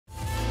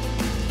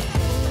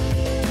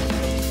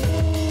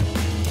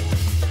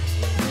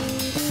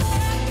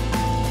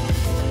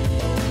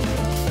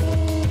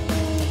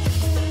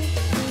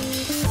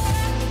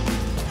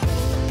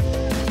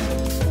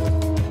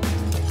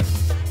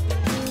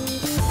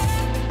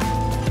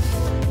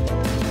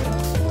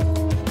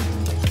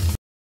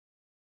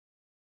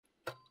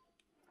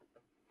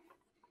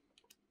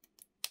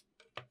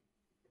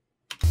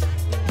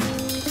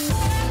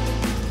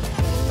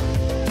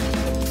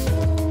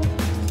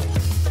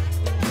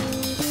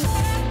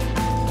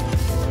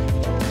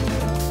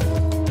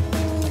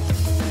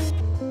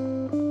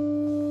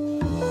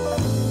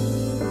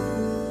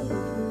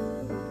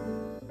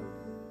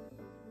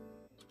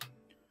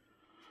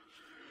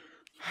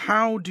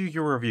How do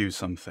you review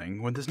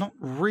something when there's not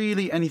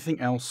really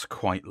anything else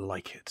quite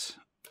like it?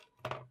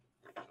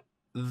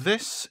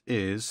 This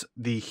is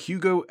the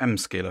Hugo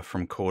MScaler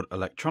from Chord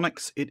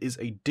Electronics. It is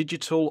a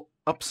digital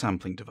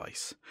upsampling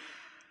device.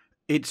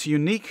 It's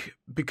unique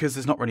because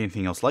there's not really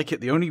anything else like it.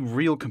 The only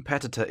real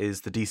competitor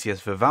is the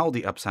DCS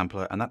Vivaldi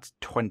upsampler, and that's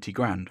 20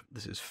 grand.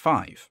 This is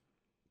 5.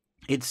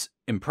 It's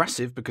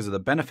impressive because of the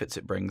benefits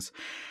it brings,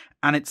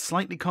 and it's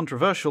slightly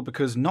controversial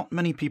because not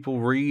many people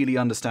really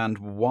understand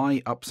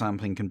why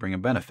upsampling can bring a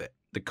benefit.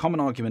 The common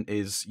argument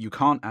is you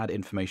can't add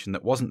information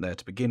that wasn't there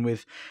to begin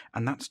with,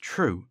 and that's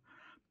true.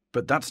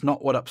 But that's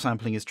not what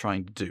upsampling is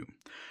trying to do.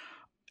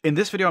 In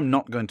this video, I'm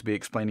not going to be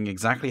explaining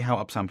exactly how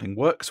upsampling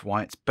works,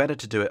 why it's better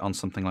to do it on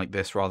something like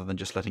this rather than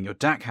just letting your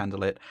DAC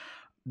handle it.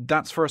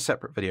 That's for a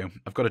separate video.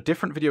 I've got a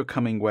different video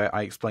coming where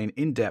I explain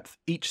in depth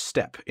each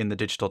step in the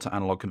digital to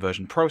analog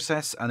conversion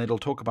process, and it'll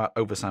talk about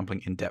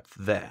oversampling in depth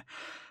there.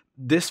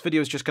 This video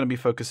is just going to be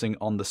focusing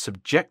on the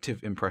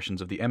subjective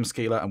impressions of the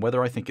MScaler and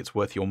whether I think it's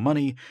worth your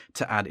money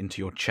to add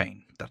into your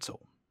chain. That's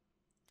all.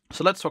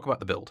 So let's talk about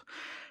the build.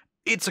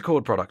 It's a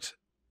Chord product.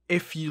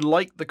 If you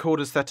like the Chord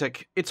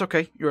aesthetic, it's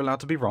okay, you're allowed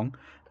to be wrong.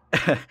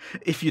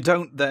 If you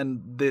don't,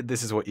 then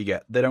this is what you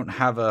get. They don't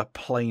have a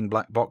plain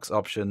black box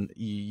option,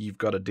 you've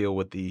got to deal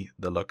with the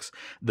looks.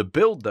 The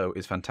build, though,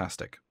 is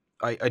fantastic.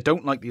 I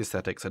don't like the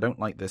aesthetics, I don't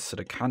like this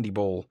sort of candy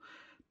ball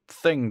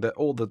thing that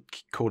all the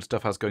Chord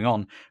stuff has going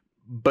on,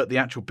 but the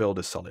actual build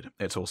is solid.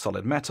 It's all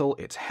solid metal,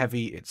 it's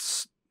heavy,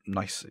 it's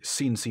nice, it's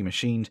CNC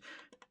machined,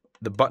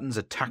 the buttons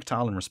are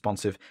tactile and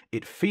responsive,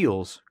 it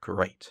feels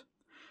great.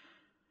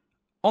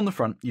 On the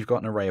front, you've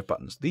got an array of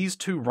buttons. These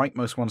two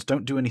rightmost ones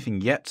don't do anything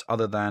yet,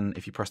 other than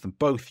if you press them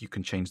both, you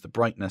can change the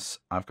brightness.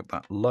 I've got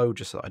that low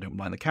just so that I don't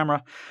blind the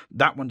camera.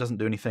 That one doesn't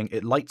do anything.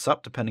 It lights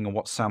up depending on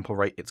what sample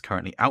rate it's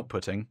currently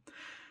outputting.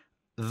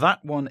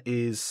 That one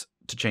is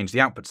to change the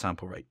output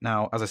sample rate.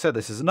 Now, as I said,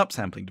 this is an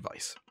upsampling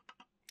device.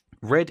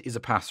 Red is a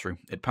pass-through.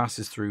 It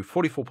passes through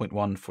 44.1,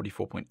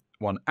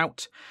 44.1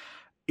 out.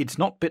 It's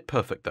not bit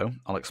perfect, though.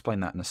 I'll explain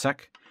that in a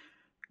sec.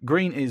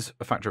 Green is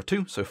a factor of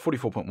 2, so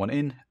 44.1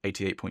 in,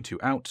 88.2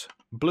 out.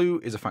 Blue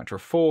is a factor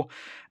of 4.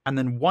 And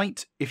then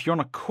white, if you're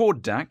on a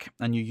Chord DAC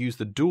and you use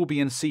the dual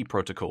BNC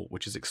protocol,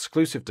 which is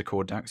exclusive to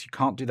Chord DACs, you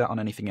can't do that on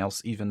anything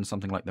else, even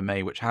something like the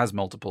May, which has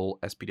multiple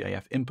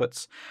SPDIF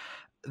inputs,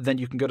 then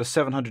you can go to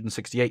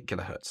 768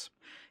 kHz.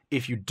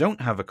 If you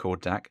don't have a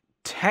Chord DAC,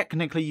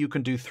 technically you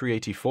can do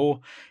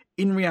 384.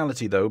 In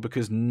reality, though,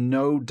 because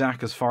no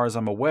DAC, as far as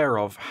I'm aware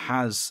of,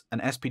 has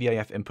an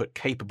SPDIF input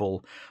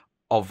capable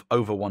of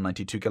over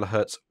 192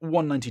 kHz.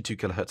 192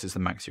 kHz is the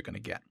max you're going to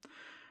get.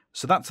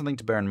 So that's something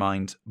to bear in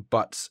mind,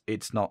 but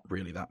it's not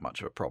really that much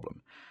of a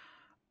problem.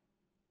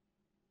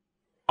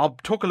 I'll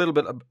talk a little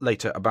bit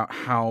later about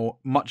how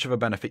much of a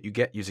benefit you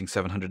get using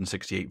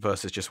 768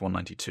 versus just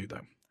 192,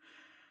 though.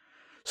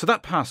 So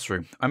that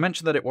pass-through, I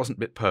mentioned that it wasn't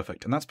bit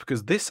perfect, and that's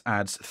because this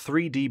adds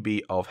 3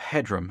 dB of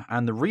headroom,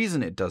 and the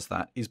reason it does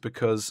that is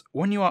because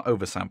when you are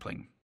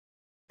oversampling,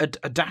 a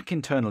DAC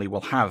internally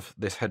will have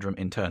this headroom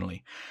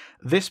internally.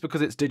 This,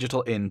 because it's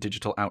digital in,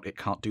 digital out, it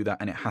can't do that,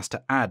 and it has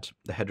to add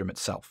the headroom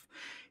itself.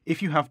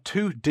 If you have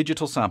two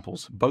digital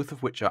samples, both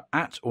of which are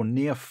at or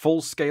near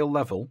full-scale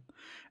level,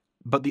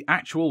 but the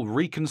actual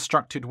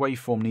reconstructed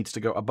waveform needs to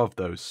go above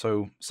those,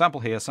 so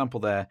sample here, sample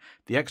there,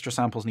 the extra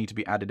samples need to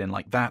be added in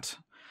like that,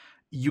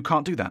 you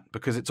can't do that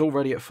because it's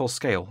already at full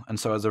scale, and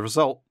so as a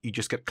result, you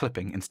just get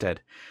clipping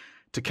instead.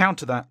 To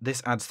counter that,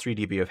 this adds 3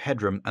 dB of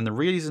headroom, and the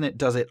reason it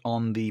does it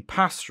on the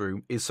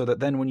pass-through is so that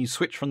then when you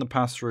switch from the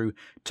pass-through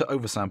to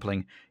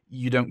oversampling,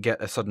 you don't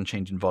get a sudden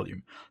change in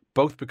volume.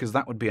 Both because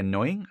that would be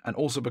annoying, and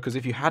also because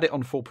if you had it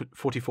on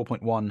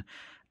 44.1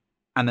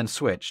 and then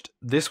switched,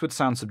 this would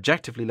sound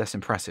subjectively less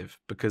impressive,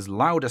 because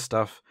louder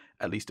stuff,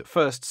 at least at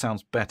first,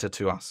 sounds better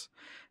to us.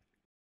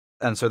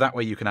 And so that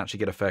way you can actually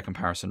get a fair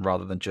comparison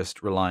rather than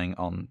just relying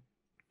on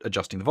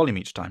adjusting the volume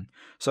each time.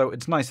 So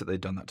it's nice that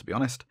they've done that, to be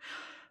honest.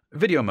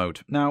 Video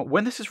mode. Now,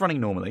 when this is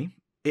running normally,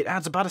 it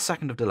adds about a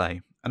second of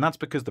delay, and that's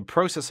because the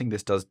processing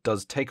this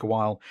does take a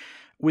while.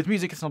 With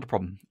music, it's not a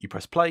problem. You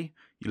press play,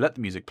 you let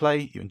the music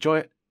play, you enjoy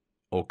it,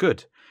 all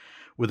good.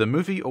 With a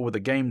movie or with a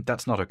game,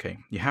 that's not okay.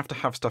 You have to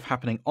have stuff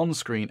happening on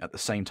screen at the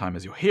same time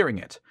as you're hearing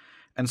it.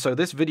 And so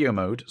this video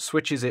mode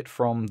switches it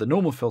from the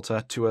normal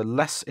filter to a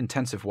less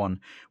intensive one,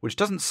 which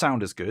doesn't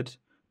sound as good,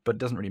 but it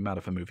doesn't really matter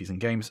for movies and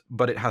games,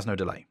 but it has no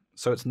delay.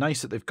 So it's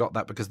nice that they've got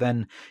that because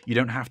then you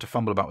don't have to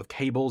fumble about with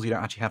cables, you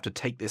don't actually have to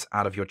take this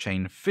out of your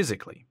chain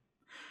physically.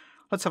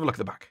 Let's have a look at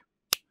the back.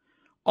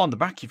 On the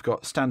back, you've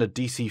got standard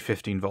DC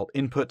 15-volt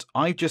input.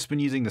 I've just been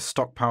using the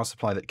stock power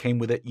supply that came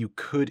with it. You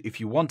could, if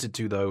you wanted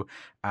to, though,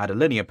 add a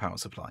linear power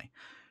supply.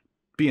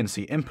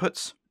 BNC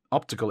inputs,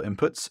 optical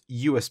inputs,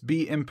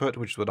 USB input,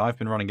 which is what I've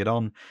been running it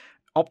on,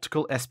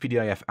 optical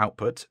SPDIF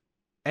output,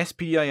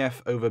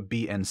 SPDIF over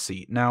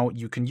BNC. Now,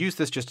 you can use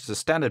this just as a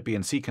standard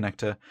BNC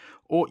connector,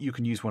 or you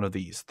can use one of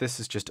these. This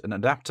is just an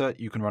adapter.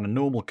 You can run a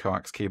normal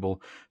coax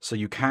cable, so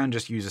you can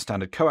just use a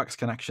standard coax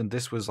connection.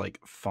 This was like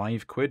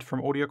 £5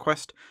 from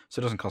AudioQuest, so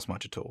it doesn't cost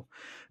much at all.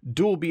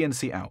 Dual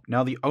BNC out.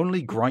 Now, the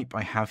only gripe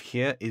I have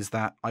here is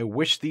that I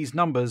wish these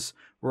numbers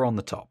were on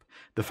the top.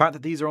 The fact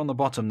that these are on the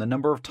bottom, the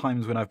number of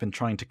times when I've been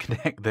trying to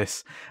connect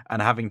this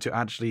and having to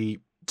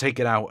actually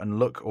take it out and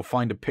look or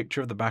find a picture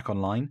of the back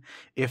online.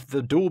 If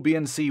the dual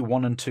BNC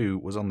 1 and 2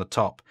 was on the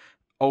top,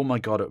 oh my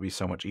god, it would be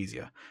so much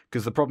easier.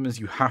 Because the problem is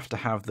you have to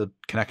have the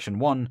connection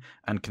 1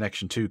 and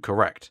connection 2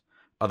 correct.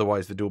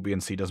 Otherwise the dual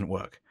BNC doesn't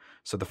work.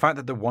 So the fact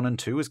that the 1 and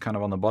 2 is kind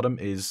of on the bottom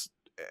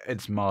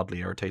it's mildly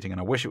irritating, and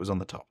I wish it was on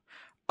the top.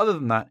 Other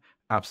than that,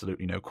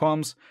 absolutely no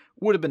qualms.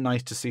 Would have been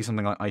nice to see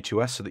something like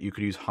I2S so that you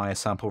could use higher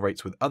sample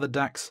rates with other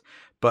DACs,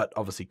 but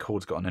obviously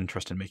Chord's got an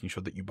interest in making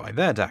sure that you buy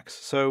their DACs.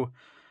 So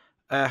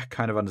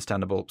kind of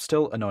understandable,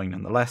 still annoying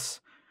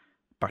nonetheless.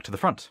 Back to the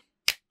front.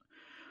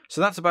 So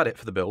that's about it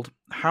for the build.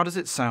 How does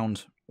it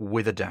sound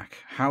with a DAC?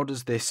 How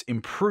does this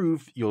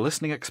improve your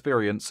listening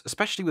experience,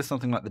 especially with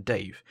something like the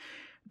Dave?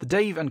 The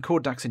Dave and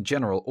Chord DACs in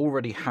general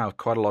already have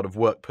quite a lot of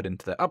work put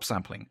into their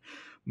upsampling.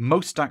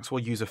 Most DACs will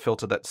use a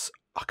filter that's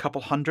a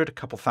couple hundred, a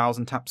couple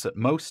thousand taps at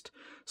most.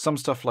 Some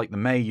stuff like the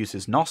May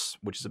uses NOS,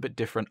 which is a bit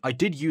different. I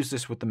did use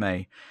this with the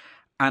May,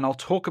 and I'll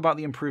talk about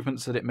the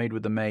improvements that it made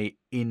with the May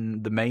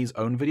in the May's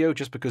own video,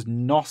 just because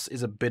NOS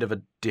is a bit of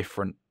a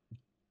different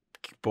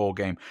ball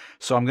game.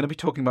 So I'm going to be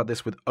talking about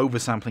this with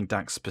oversampling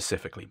DACs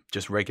specifically,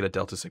 just regular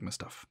Delta Sigma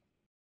stuff.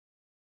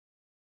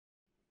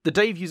 The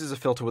Dave uses a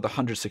filter with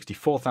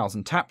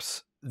 164,000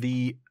 taps.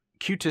 The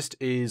Qtist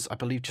is, I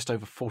believe, just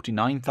over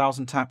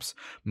 49,000 taps.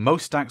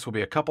 Most DACs will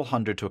be a couple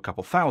hundred to a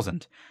couple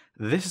thousand.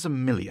 This is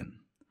 1 million.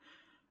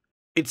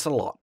 It's a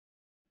lot.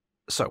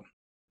 So,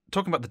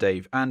 talking about the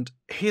Dave, and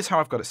here's how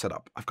I've got it set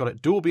up. I've got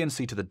it dual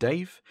BNC to the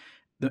Dave.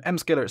 The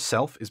MScaler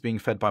itself is being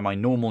fed by my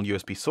normal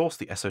USB source,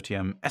 the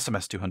SOTM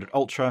SMS200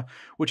 Ultra,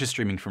 which is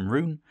streaming from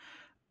Roon.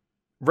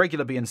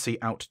 Regular BNC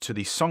out to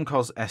the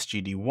Soncos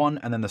SGD1,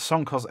 and then the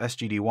Soncos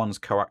SGD1's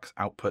coax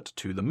output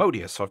to the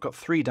Modius. So I've got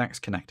 3 DACs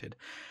connected.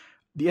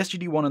 The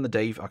SGD1 and the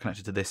Dave are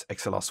connected to this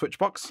XLR switch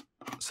box,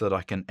 so that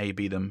I can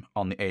A/B them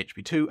on the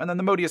AHP2, and then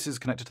the Modius is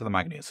connected to the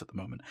Magnius at the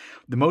moment.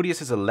 The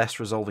Modius is a less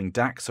resolving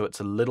DAC, so it's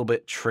a little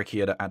bit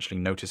trickier to actually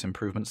notice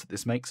improvements that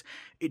this makes.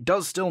 It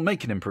does still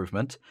make an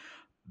improvement,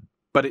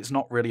 but it's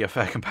not really a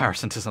fair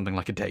comparison to something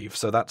like a Dave,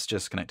 so that's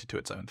just connected to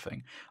its own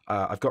thing.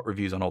 I've got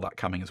reviews on all that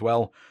coming as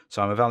well,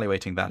 so I'm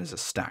evaluating that as a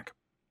stack.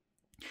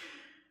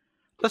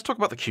 Let's talk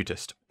about the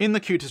Qtist. In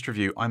the Qtist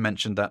review, I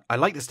mentioned that I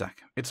like this DAC.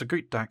 It's a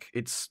great DAC.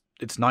 It's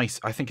nice.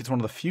 I think it's one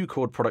of the few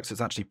Chord products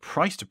that's actually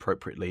priced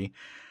appropriately.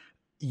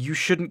 You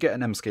shouldn't get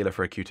an MScaler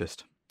for a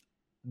Qtist.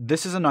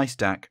 This is a nice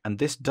DAC, and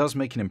this does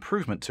make an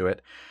improvement to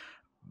it,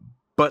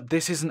 but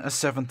this isn't a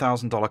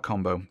 $7,000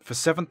 combo. For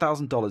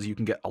 $7,000, you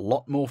can get a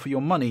lot more for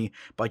your money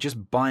by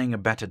just buying a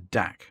better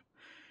DAC.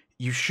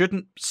 You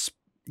shouldn't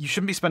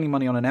be spending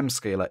money on an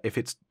MScaler if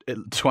it's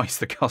twice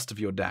the cost of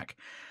your DAC.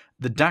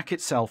 The DAC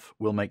itself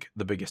will make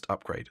the biggest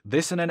upgrade.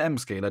 This and an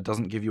MScaler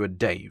doesn't give you a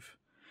Dave.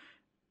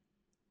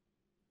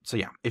 So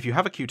yeah, if you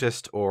have a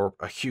Qtist or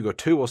a Hugo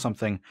 2 or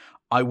something,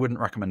 I wouldn't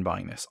recommend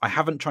buying this. I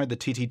haven't tried the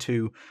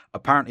TT2.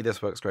 Apparently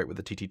this works great with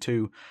the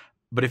TT2.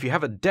 But if you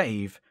have a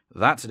Dave,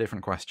 that's a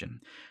different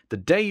question. The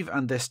Dave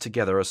and this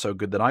together are so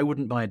good that I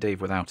wouldn't buy a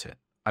Dave without it.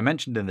 I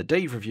mentioned in the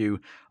Dave review,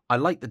 I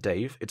like the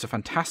Dave. It's a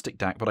fantastic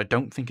DAC, but I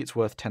don't think it's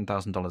worth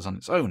 $10,000 on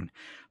its own.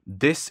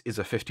 This is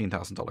a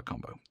 $15,000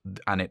 combo,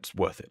 and it's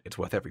worth it. It's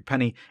worth every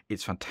penny.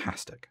 It's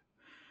fantastic.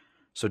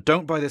 So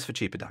don't buy this for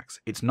cheaper DACs.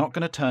 It's not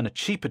going to turn a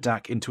cheaper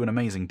DAC into an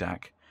amazing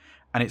DAC,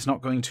 and it's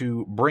not going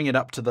to bring it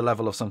up to the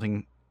level of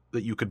something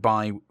that you could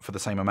buy for the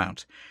same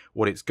amount.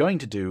 What it's going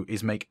to do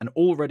is make an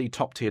already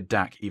top-tier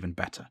DAC even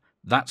better.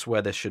 That's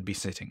where this should be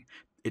sitting.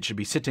 It should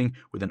be sitting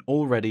with an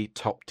already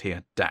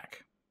top-tier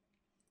DAC.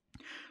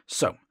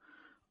 So,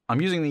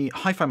 I'm using the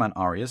Hi-Fi Man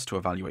Arias to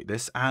evaluate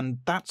this, and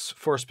that's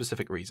for a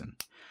specific reason.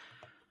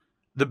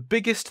 The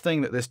biggest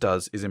thing that this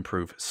does is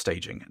improve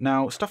staging.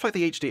 Now, stuff like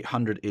the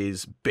HD800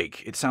 is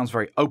big. It sounds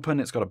very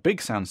open, it's got a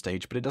big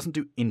soundstage, but it doesn't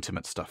do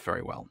intimate stuff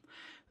very well.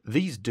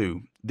 These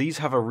do. These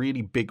have a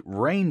really big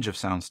range of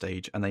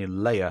soundstage, and they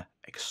layer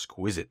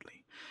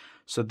exquisitely.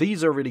 So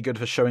these are really good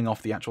for showing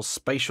off the actual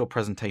spatial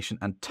presentation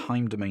and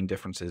time domain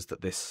differences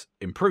that this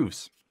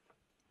improves.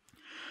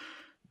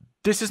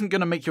 This isn't going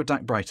to make your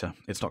DAC brighter,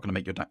 it's not going to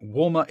make your DAC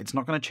warmer, it's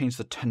not going to change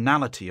the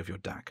tonality of your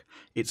DAC.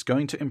 It's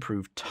going to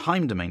improve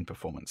time domain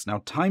performance.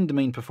 Now, time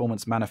domain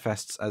performance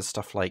manifests as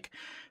stuff like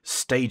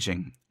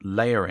staging,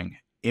 layering,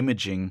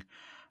 imaging,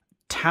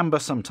 timbre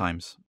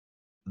sometimes.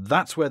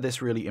 That's where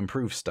this really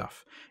improves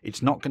stuff.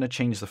 It's not going to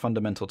change the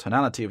fundamental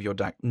tonality of your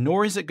DAC,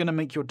 nor is it going to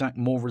make your DAC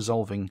more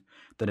resolving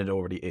than it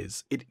already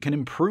is. It can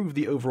improve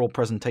the overall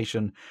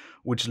presentation,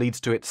 which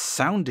leads to it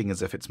sounding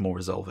as if it's more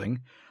resolving,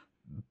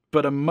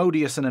 but a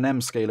Modius and an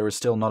MScaler is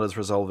still not as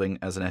resolving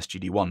as an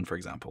SGD1, for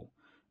example.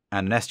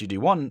 and an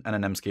SGD1 and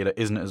an MScaler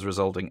isn't as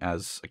resulting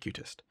as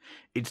Acutist.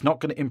 It's not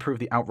going to improve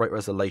the outright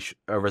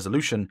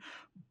resolution,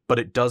 but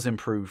it does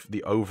improve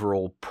the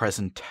overall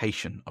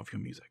presentation of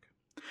your music.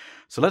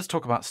 So let's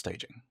talk about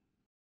staging.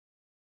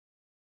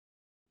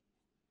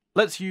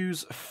 Let's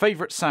use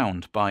Favorite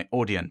Sound by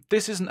Audient.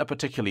 This isn't a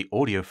particularly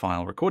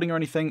audiophile recording or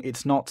anything.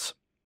 It's not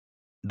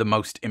the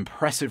most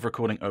impressive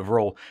recording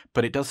overall,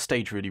 but it does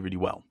stage really, really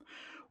well.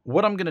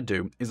 What I'm going to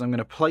do is I'm going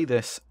to play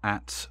this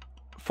at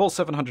full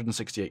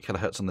 768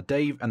 kilohertz on the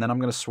Dave, and then I'm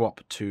going to swap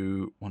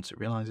to, once it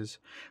realizes,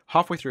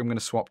 halfway through I'm going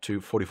to swap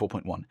to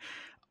 44.1.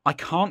 I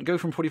can't go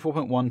from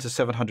 44.1 to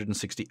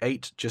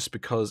 768 just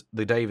because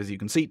the Dave, as you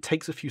can see,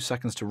 takes a few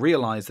seconds to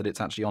realize that it's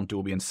actually on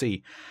dual B and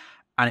C,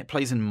 and it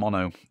plays in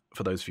mono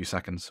for those few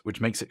seconds,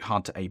 which makes it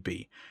hard to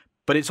A-B.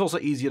 But it's also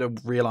easier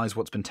to realize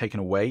what's been taken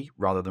away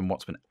rather than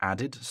what's been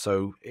added,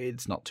 so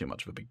it's not too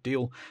much of a big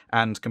deal.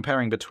 And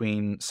comparing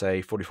between,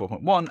 say, 44.1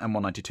 and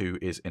 192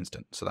 is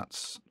instant, so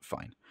that's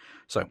fine.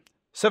 So,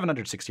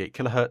 768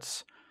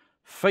 kilohertz,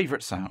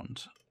 favorite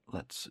sound.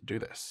 Let's do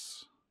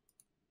this.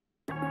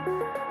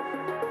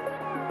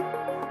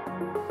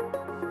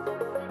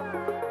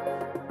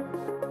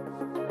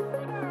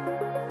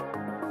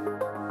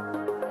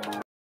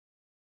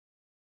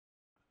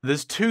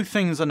 There's two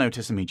things I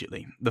notice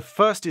immediately. The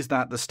first is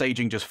that the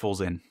staging just falls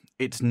in.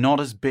 It's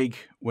not as big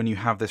when you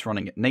have this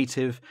running at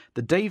native.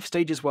 The Dave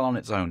stages well on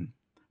its own,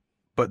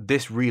 but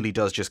this really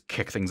does just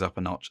kick things up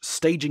a notch.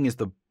 Staging is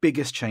the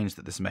biggest change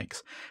that this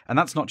makes, and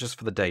that's not just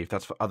for the Dave,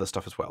 that's for other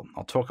stuff as well.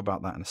 I'll talk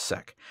about that in a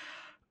sec.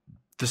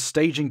 The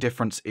staging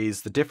difference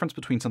is the difference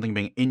between something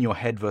being in your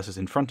head versus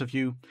in front of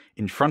you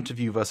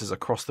versus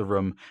across the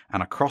room,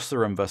 and across the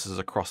room versus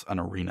across an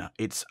arena.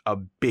 It's a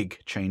big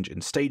change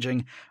in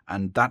staging,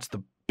 and that's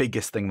the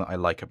biggest thing that I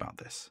like about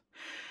this.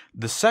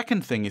 The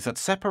second thing is that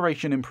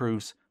separation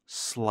improves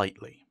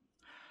slightly.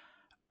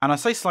 And I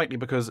say slightly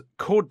because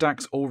chord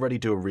DACs already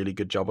do a really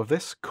good job of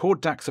this. Chord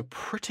DACs are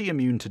pretty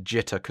immune to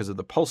jitter because of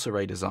the pulse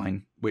array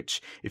design,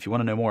 which, if you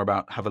want to know more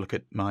about, have a look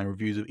at my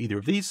reviews of either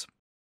of these.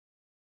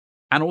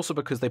 And also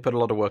because they put a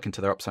lot of work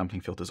into their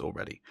upsampling filters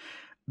already.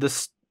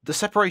 The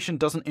separation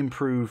doesn't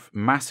improve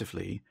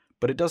massively,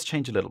 but it does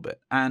change a little bit.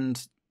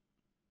 And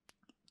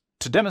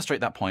to demonstrate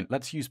that point,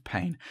 let's use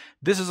Pain.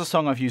 This is a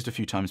song I've used a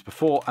few times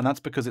before, and that's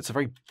because it's a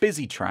very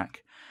busy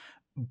track,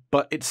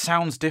 but it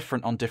sounds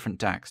different on different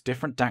DACs.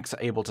 Different DACs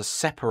are able to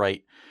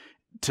separate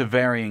to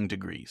varying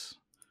degrees.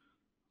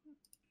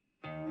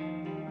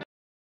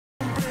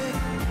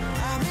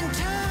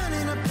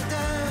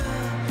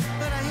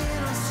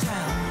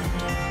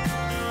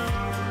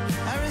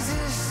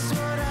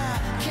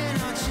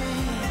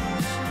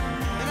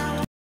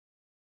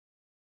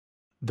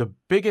 The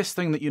biggest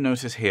thing that you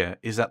notice here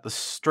is that the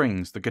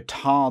strings, the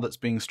guitar that's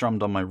being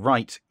strummed on my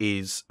right,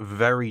 is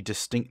very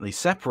distinctly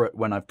separate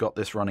when I've got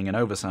this running in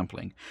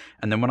oversampling.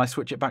 And then when I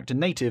switch it back to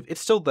native,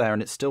 it's still there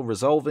and it's still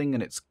resolving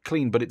and it's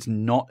clean, but it's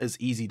not as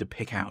easy to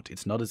pick out.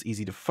 It's not as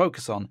easy to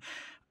focus on.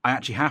 I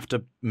actually have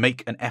to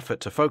make an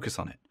effort to focus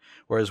on it.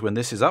 Whereas when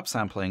this is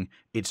upsampling,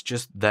 it's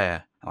just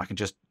there. And I can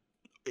just,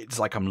 it's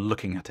like I'm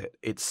looking at it.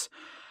 It's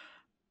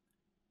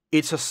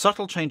a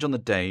subtle change on the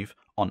Dave.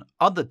 On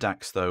other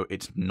DACs, though,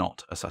 it's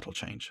not a subtle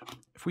change.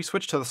 If we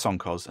switch to the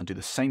Songcos and do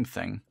the same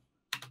thing,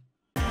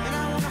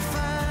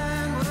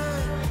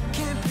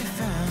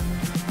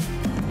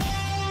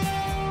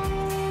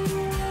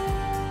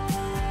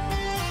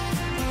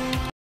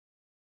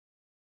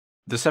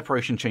 the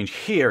separation change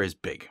here is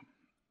big.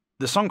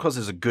 The Songcos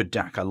is a good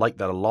DAC. I like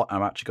that a lot.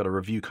 I've actually got a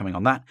review coming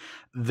on that.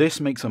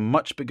 This makes a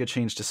much bigger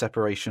change to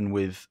separation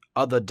with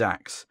other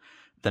DACs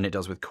than it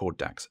does with chord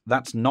DACs.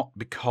 That's not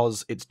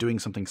because it's doing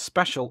something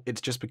special,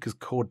 it's just because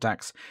chord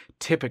DACs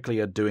typically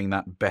are doing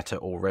that better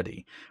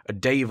already. A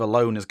Dave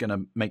alone is going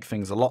to make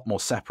things a lot more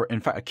separate.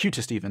 In fact,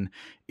 Acutist even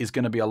is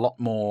going to be a lot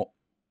more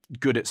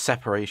good at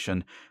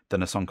separation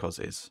than a Songcos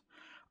is.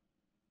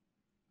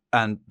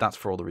 And that's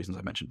for all the reasons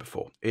I mentioned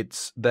before.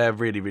 They're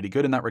really, really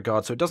good in that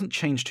regard, so it doesn't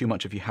change too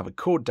much if you have a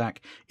chord DAC.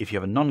 If you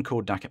have a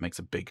non-chord DAC, it makes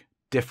a big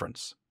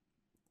difference.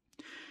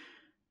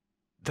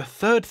 The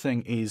third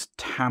thing is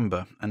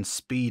timbre and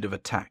speed of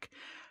attack.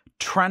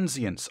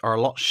 Transients are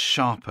a lot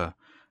sharper.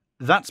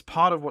 That's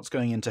part of what's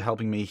going into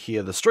helping me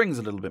hear the strings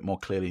a little bit more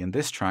clearly in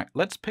this track.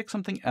 Let's pick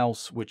something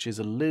else which is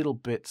a little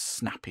bit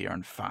snappier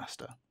and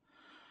faster.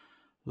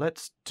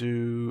 Let's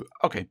do...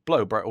 okay,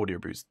 Blow, Bright Audio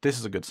Brews. This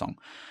is a good song.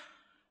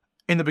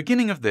 In the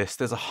beginning of this,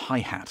 there's a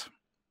hi-hat.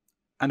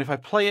 And if I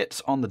play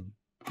it on the...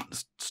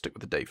 let's stick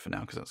with the Dave for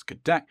now because that's a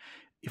good DAC.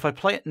 If I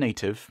play it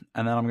native,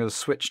 and then I'm going to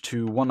switch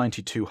to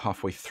 192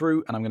 halfway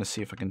through, and I'm going to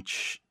see if I can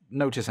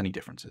notice any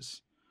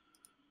differences.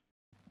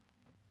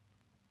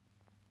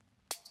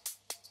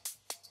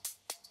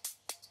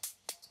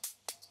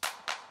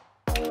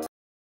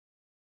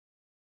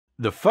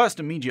 The first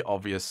immediate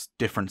obvious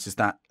difference is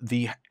that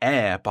the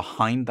air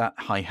behind that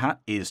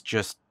hi-hat is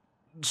just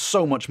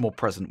so much more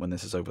present when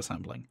this is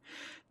oversampling.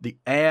 The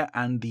air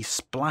and the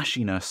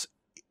splashiness,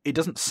 it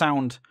doesn't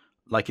sound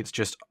like it's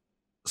just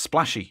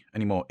splashy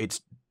anymore. It's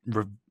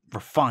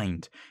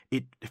refined.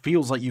 It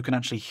feels like you can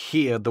actually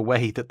hear the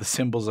way that the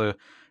cymbals are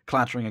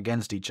clattering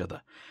against each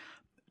other.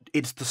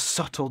 It's the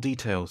subtle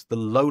details, the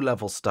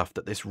low-level stuff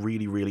that this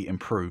really, really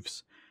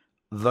improves.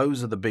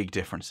 Those are the big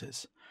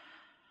differences.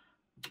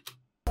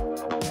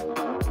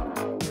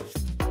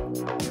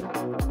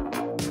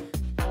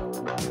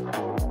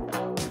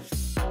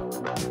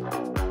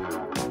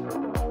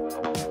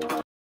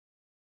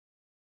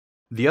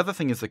 The other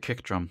thing is the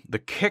kick drum. The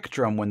kick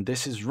drum, when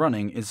this is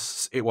running, it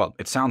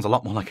sounds a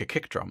lot more like a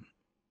kick drum.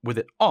 With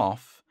it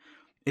off,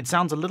 it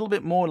sounds a little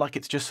bit more like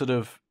it's just sort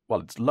of,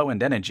 well, it's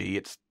low-end energy,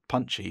 it's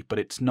punchy, but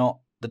it's not,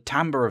 the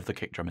timbre of the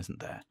kick drum isn't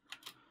there.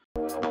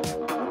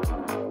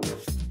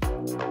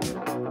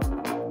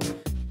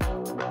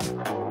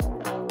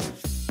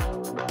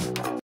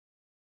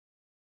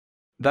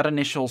 That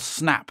initial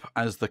snap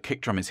as the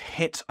kick drum is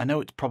hit, I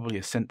know it's probably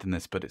a synth in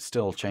this, but it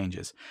still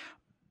changes.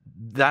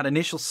 That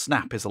initial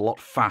snap is a lot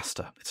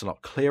faster. It's a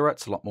lot clearer.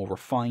 It's a lot more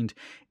refined.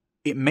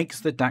 It makes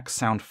the DAC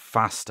sound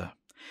faster.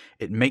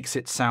 It makes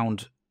it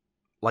sound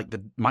like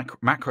the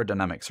macro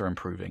dynamics are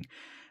improving.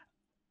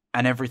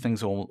 And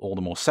everything's all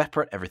the more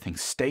separate.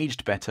 Everything's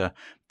staged better.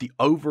 The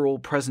overall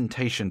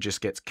presentation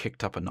just gets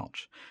kicked up a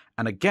notch.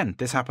 And again,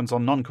 this happens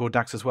on non-chord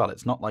DACs as well.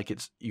 It's not like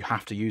you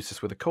have to use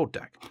this with a chord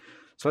DAC.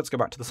 So let's go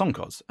back to the song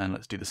chords and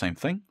let's do the same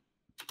thing.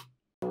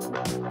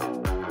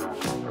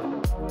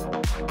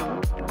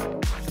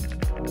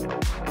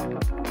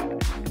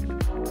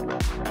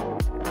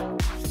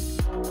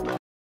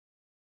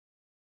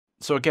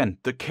 So again,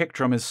 the kick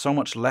drum is so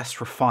much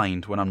less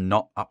refined when I'm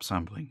not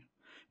upsampling.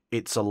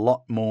 It's a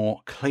lot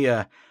more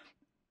clear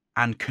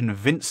and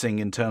convincing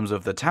in terms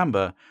of the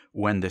timbre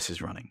when this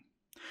is running.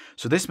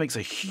 So this makes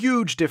a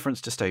huge difference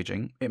to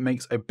staging. It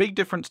makes a big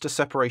difference to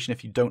separation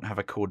if you don't have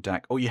a chord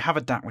DAC, or you have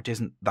a DAC which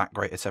isn't that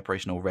great at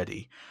separation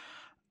already.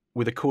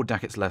 With a chord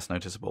DAC, it's less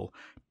noticeable.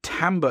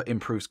 Timbre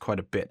improves quite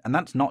a bit, and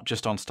that's not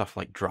just on stuff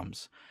like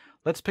drums.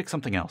 Let's pick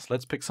something else.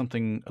 Let's pick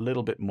something a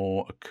little bit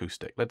more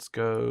acoustic. Let's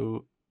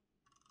go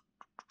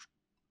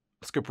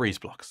breeze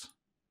blocks.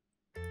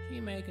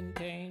 She may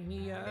contain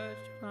the urge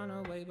to run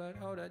away, but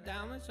hold her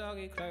down with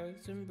soggy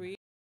clothes and breathe.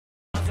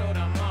 So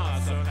the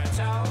muscle, the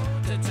toe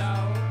to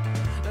toe,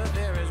 the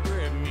fear is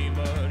grip me,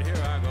 but here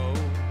I go.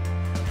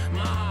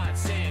 My heart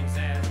sings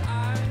as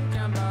I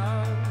jump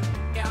up.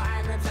 Your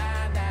eye grips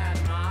and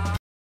that's my.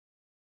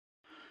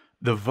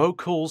 The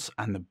vocals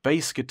and the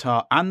bass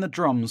guitar and the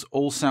drums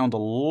all sound a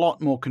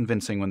lot more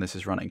convincing when this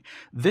is running.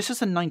 This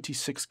is a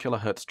 96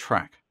 kilohertz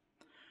track,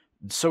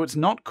 so it's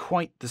not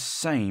quite the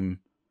same.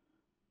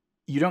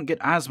 You don't get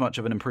as much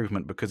of an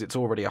improvement because it's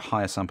already a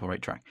higher sample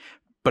rate track,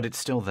 but it's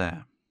still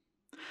there.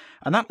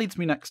 And that leads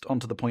me next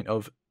onto the point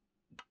of,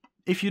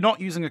 if you're not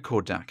using a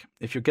chord DAC,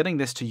 if you're getting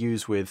this to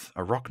use with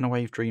a Rock and a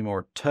Wave Dream or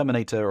a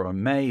Terminator or a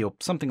May or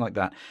something like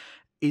that,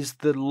 is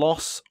the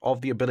loss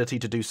of the ability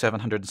to do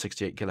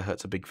 768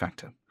 kilohertz a big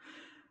factor?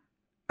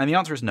 And the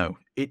answer is no.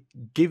 It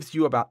gives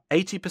you about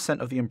 80%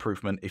 of the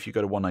improvement if you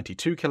go to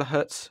 192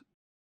 kilohertz,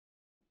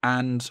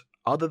 and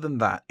other than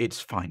that, it's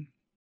fine.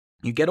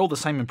 You get all the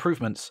same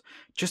improvements,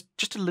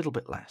 just a little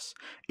bit less.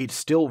 It's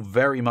still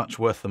very much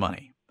worth the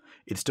money.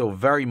 It's still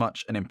very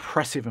much an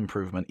impressive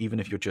improvement, even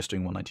if you're just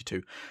doing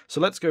 192.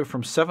 So let's go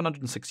from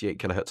 768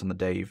 kilohertz on the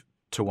Dave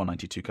to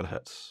 192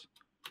 kilohertz.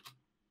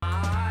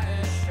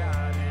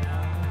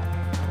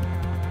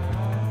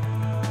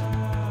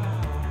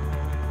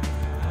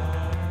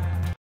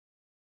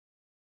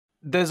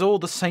 There's all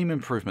the same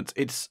improvements.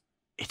 It's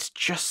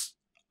just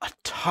a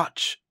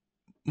touch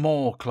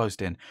more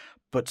closed in,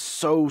 but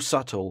so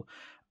subtle.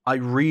 I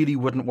really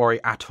wouldn't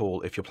worry at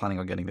all if you're planning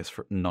on getting this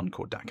for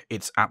non-chord DAC.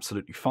 It's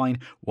absolutely fine.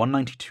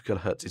 192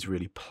 kilohertz is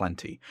really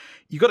plenty.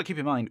 You've got to keep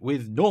in mind,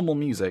 with normal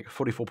music,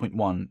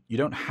 44.1, you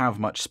don't have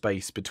much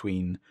space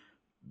between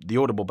the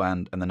audible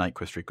band and the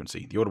Nyquist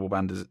frequency. The audible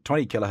band is at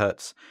 20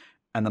 kilohertz,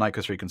 and the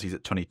Nyquist frequency is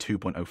at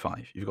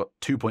 22.05. You've got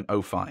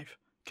 2.05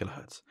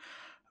 kilohertz.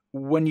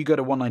 When you go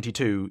to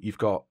 192, you've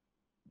got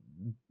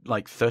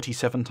like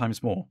 37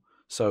 times more.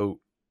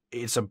 So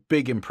it's a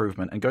big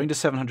improvement, and going to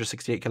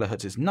 768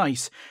 kilohertz is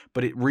nice,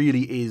 but it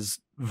really is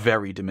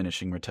very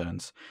diminishing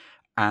returns.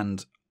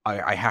 And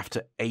I have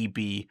to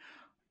A-B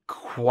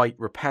quite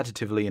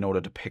repetitively in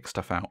order to pick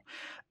stuff out.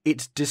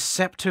 It's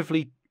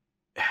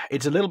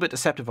a little bit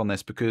deceptive on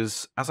this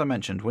because, as I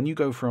mentioned, when you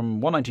go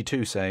from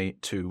 192, say,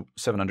 to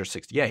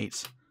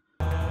 768,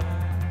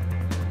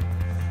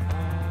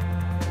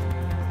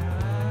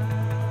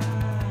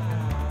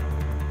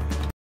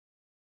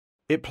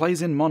 it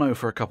plays in mono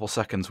for a couple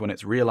seconds when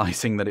it's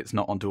realizing that it's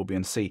not on Dolby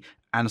and C,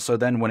 and so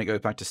then when it goes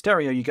back to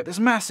stereo, you get this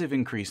massive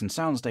increase in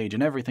Soundstage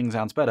and everything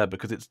sounds better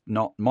because it's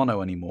not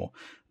mono anymore.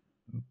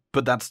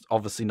 But that's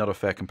obviously not a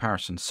fair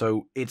comparison,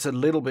 so it's a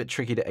little bit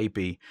tricky to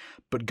A-B.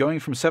 But going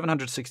from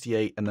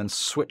 768 and then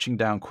switching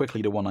down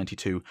quickly to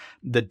 192,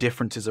 the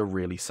differences are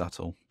really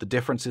subtle. The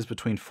differences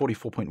between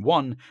 44.1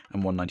 and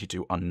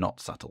 192 are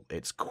not subtle.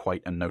 It's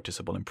quite a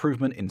noticeable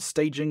improvement in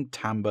staging,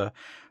 timbre,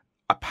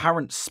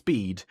 apparent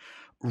speed,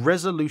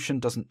 resolution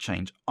doesn't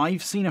change.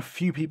 I've seen a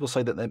few people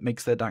say that that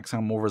makes their DAC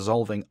sound more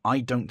resolving. I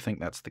don't think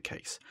that's the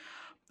case.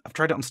 I've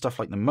tried it on stuff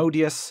like the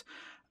Modius,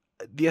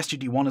 the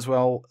SGD1 as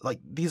well. Like,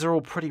 these are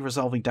all pretty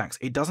resolving DACs.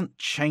 It doesn't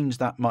change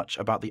that much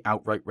about the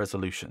outright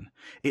resolution.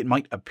 It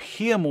might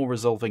appear more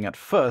resolving at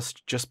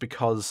first just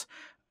because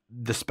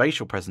the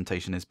spatial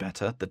presentation is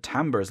better, the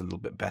timbre is a little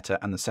bit better,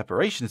 and the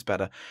separation is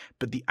better,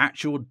 but the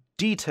actual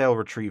detail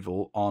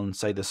retrieval on,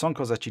 say, the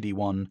Soncos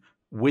SGD1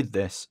 with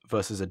this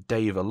versus a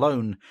Dave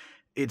alone,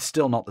 it's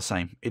still not the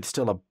same. It's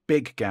still a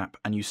big gap,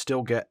 and you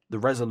still get the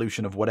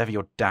resolution of whatever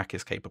your DAC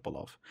is capable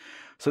of.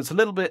 So it's a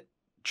little bit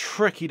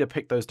tricky to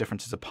pick those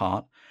differences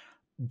apart.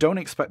 Don't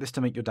expect this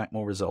to make your DAC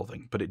more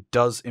resolving, but it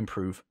does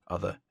improve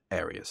other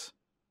areas.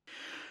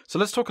 So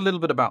let's talk a little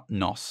bit about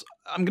NOS.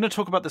 I'm going to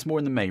talk about this more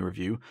in the May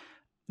review.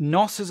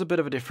 NOS is a bit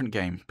of a different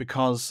game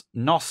because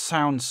NOS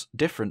sounds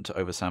different to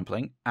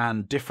oversampling,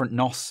 and different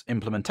NOS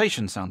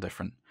implementations sound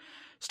different.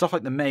 Stuff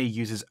like the May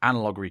uses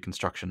analog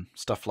reconstruction.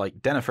 Stuff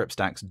like Denafrips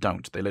DACs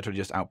don't. They literally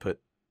just output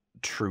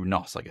true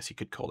NOS, I guess you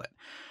could call it.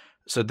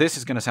 So this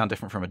is going to sound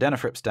different from a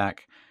Denafrips DAC.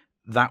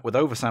 That with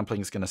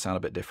oversampling is going to sound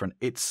a bit different.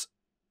 It's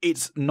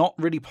not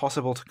really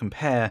possible to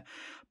compare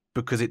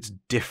because it's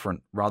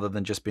different rather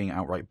than just being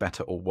outright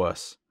better or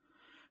worse.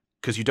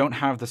 Because you don't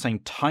have the same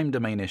time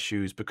domain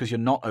issues because you're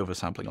not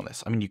oversampling on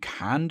this. I mean, you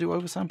can do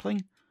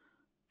oversampling.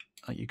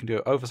 You can do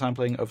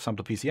oversampling,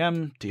 oversample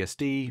PCM,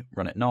 DSD,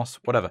 run it NOS,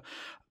 whatever.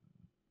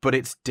 But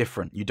it's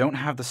different. You don't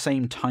have the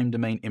same time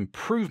domain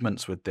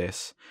improvements with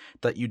this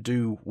that you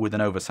do with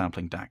an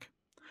oversampling DAC.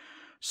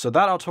 So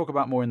that I'll talk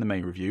about more in the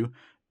May review.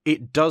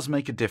 It does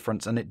make a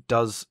difference and it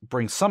does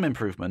bring some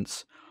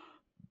improvements.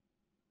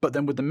 But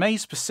then with the May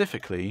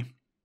specifically,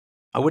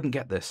 I wouldn't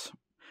get this.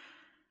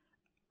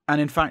 And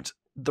in fact,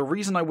 the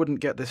reason I wouldn't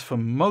get this for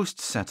most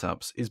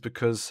setups is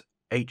because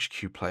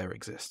HQPlayer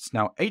exists.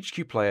 Now,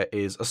 HQPlayer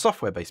is a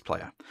software-based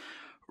player.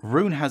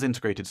 Roon has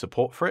integrated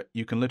support for it.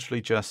 You can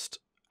literally just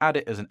add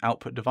it as an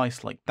output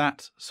device like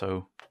that.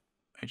 So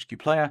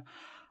HQPlayer.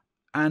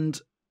 And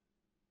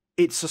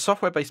it's a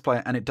software-based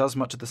player, and it does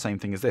much of the same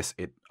thing as this.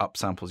 It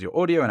upsamples your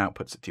audio and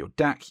outputs it to your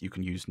DAC. You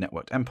can use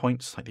networked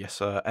endpoints, like the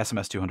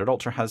SMS200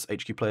 Ultra has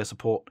HQPlayer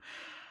support.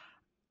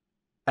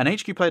 And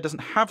HQPlayer doesn't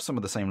have some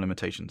of the same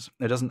limitations.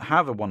 It doesn't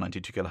have a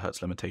 192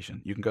 kHz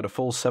limitation. You can go to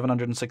full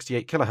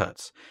 768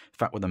 kHz. In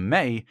fact, with a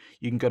May,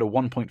 you can go to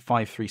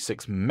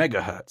 1.536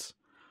 MHz.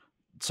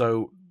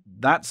 So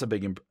that's a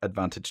big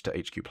advantage to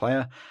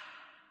HQPlayer.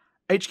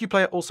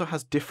 HQPlayer also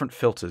has different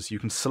filters. You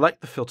can select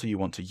the filter you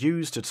want to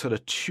use to sort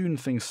of tune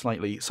things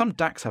slightly. Some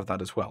DACs have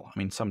that as well. I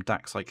mean, some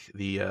DACs like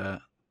the,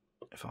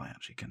 if I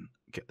actually can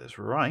get this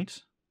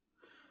right,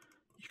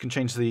 you can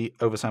change the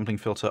oversampling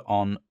filter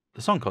on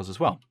the Soncos as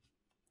well.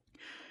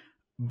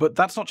 But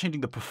that's not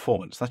changing the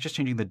performance, that's just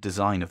changing the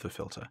design of the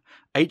filter.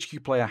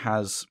 HQPlayer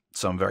has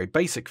some very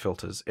basic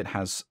filters. It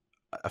has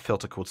a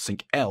filter called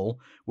Sync L,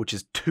 which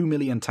is 2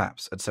 million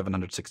taps at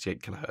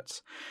 768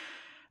 kHz.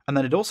 And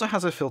then it also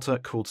has a filter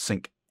called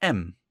Sync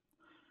M,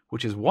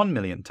 which is 1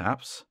 million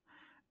taps.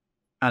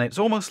 And it's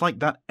almost like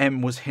that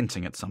M was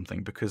hinting at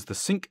something, because the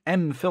Sync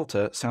M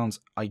filter sounds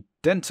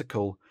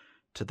identical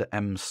to the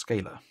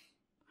MScaler.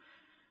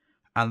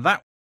 And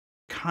that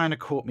kind of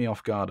caught me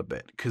off guard a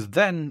bit, because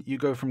then you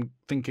go from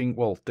thinking,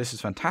 well, this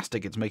is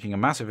fantastic, it's making a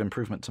massive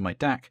improvement to my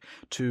DAC,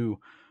 to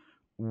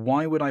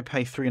why would I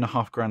pay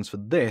 $3.5 for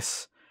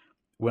this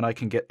when I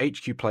can get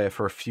HQPlayer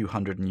for a few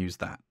hundred and use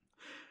that?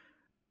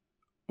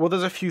 Well,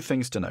 there's a few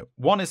things to know.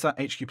 One is that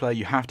HQPlayer,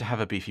 you have to have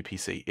a beefy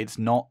PC. It's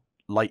not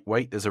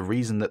lightweight. There's a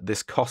reason that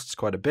this costs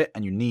quite a bit,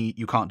 and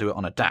you can't do it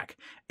on a DAC.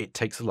 It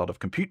takes a lot of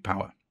compute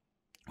power.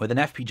 With an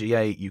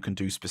FPGA, you can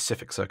do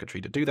specific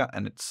circuitry to do that,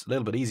 and it's a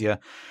little bit easier.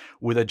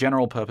 With a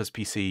general purpose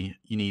PC,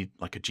 you need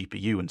like a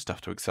GPU and stuff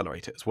to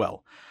accelerate it as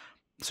well.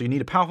 So you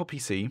need a powerful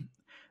PC.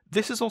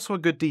 This is also a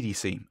good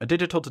DDC. A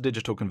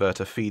digital-to-digital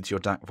converter feeds your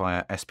DAC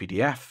via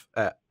SPDF,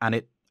 and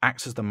it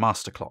acts as the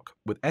master clock.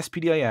 With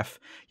SPDIF,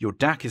 your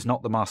DAC is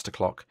not the master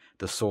clock,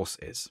 the source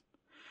is.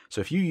 So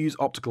if you use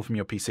optical from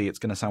your PC, it's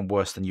going to sound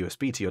worse than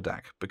USB to your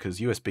DAC, because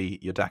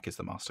USB, your DAC is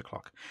the master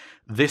clock.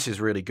 This is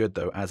really good,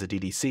 though. As a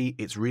DDC,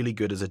 it's really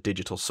good as a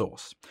digital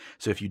source.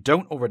 So if you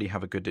don't already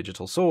have a good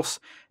digital source,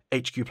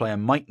 HQPlayer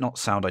might not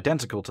sound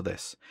identical to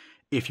this.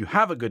 If you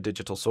have a good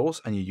digital source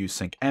and you use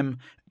Sync M,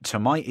 to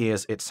my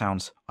ears, it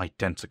sounds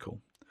identical.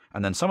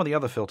 And then some of the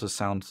other filters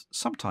sound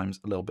sometimes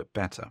a little bit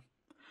better.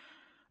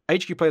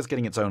 HQPlayer is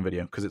getting its own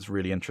video because it's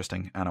really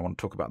interesting, and I want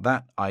to talk about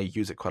that. I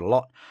use it quite a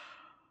lot.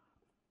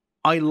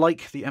 I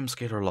like the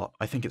MScaler a lot.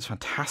 I think it's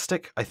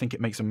fantastic. I think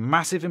it makes a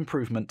massive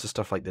improvement to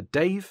stuff like the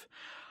Dave.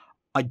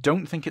 I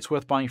don't think it's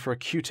worth buying for a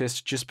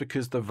Qutist just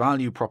because the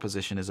value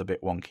proposition is a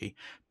bit wonky.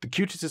 The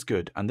Qutist is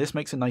good, and this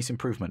makes a nice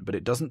improvement, but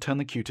it doesn't turn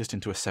the Qutist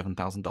into a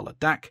 $7,000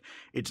 DAC.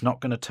 It's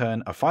not going to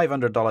turn a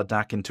 $500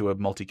 DAC into a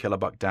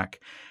multi-kilobuck DAC,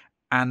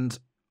 and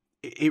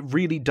it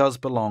really does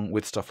belong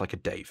with stuff like a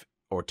Dave,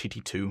 or a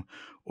TT2,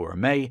 or a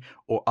May,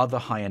 or other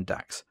high-end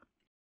DACs.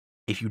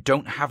 If you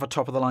don't have a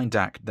top-of-the-line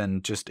DAC,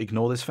 then just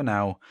ignore this for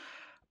now,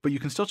 but you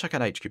can still check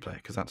out HQPlayer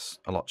because that's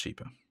a lot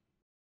cheaper.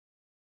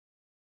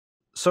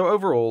 So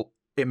overall,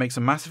 it makes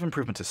a massive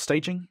improvement to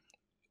staging,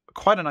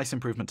 quite a nice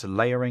improvement to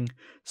layering,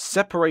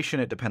 separation,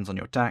 it depends on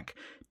your DAC,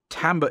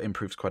 timbre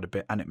improves quite a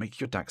bit, and it makes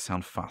your DAC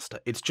sound faster.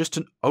 It's just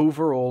an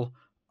overall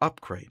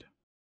upgrade.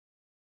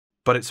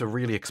 But it's a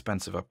really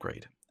expensive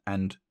upgrade,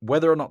 and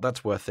whether or not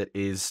that's worth it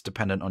is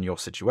dependent on your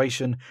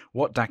situation,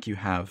 what DAC you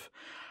have,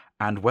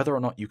 and whether or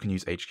not you can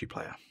use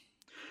HQPlayer.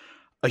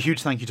 A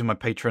huge thank you to my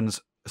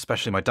patrons,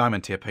 especially my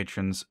Diamond tier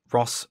patrons,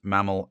 Ross,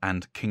 Mammal,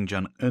 and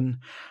Kingjunguhn.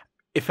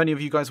 If any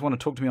of you guys want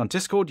to talk to me on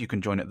Discord, you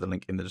can join at the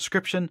link in the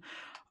description.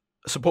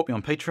 Support me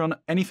on Patreon.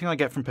 Anything I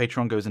get from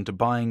Patreon goes into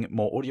buying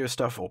more audio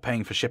stuff or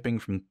paying for shipping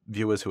from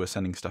viewers who are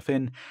sending stuff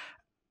in.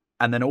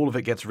 And then all of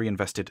it gets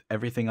reinvested.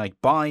 Everything I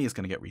buy is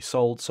going to get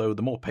resold, so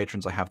the more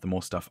patrons I have, the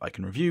more stuff I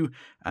can review,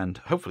 and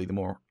hopefully the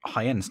more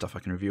high-end stuff I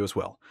can review as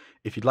well.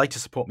 If you'd like to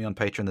support me on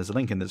Patreon, there's a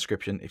link in the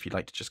description. If you'd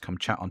like to just come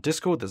chat on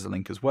Discord, there's a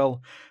link as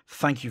well.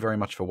 Thank you very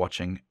much for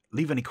watching.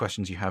 Leave any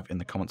questions you have in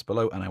the comments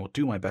below, and I will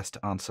do my best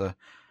to answer.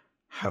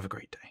 Have a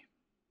great day.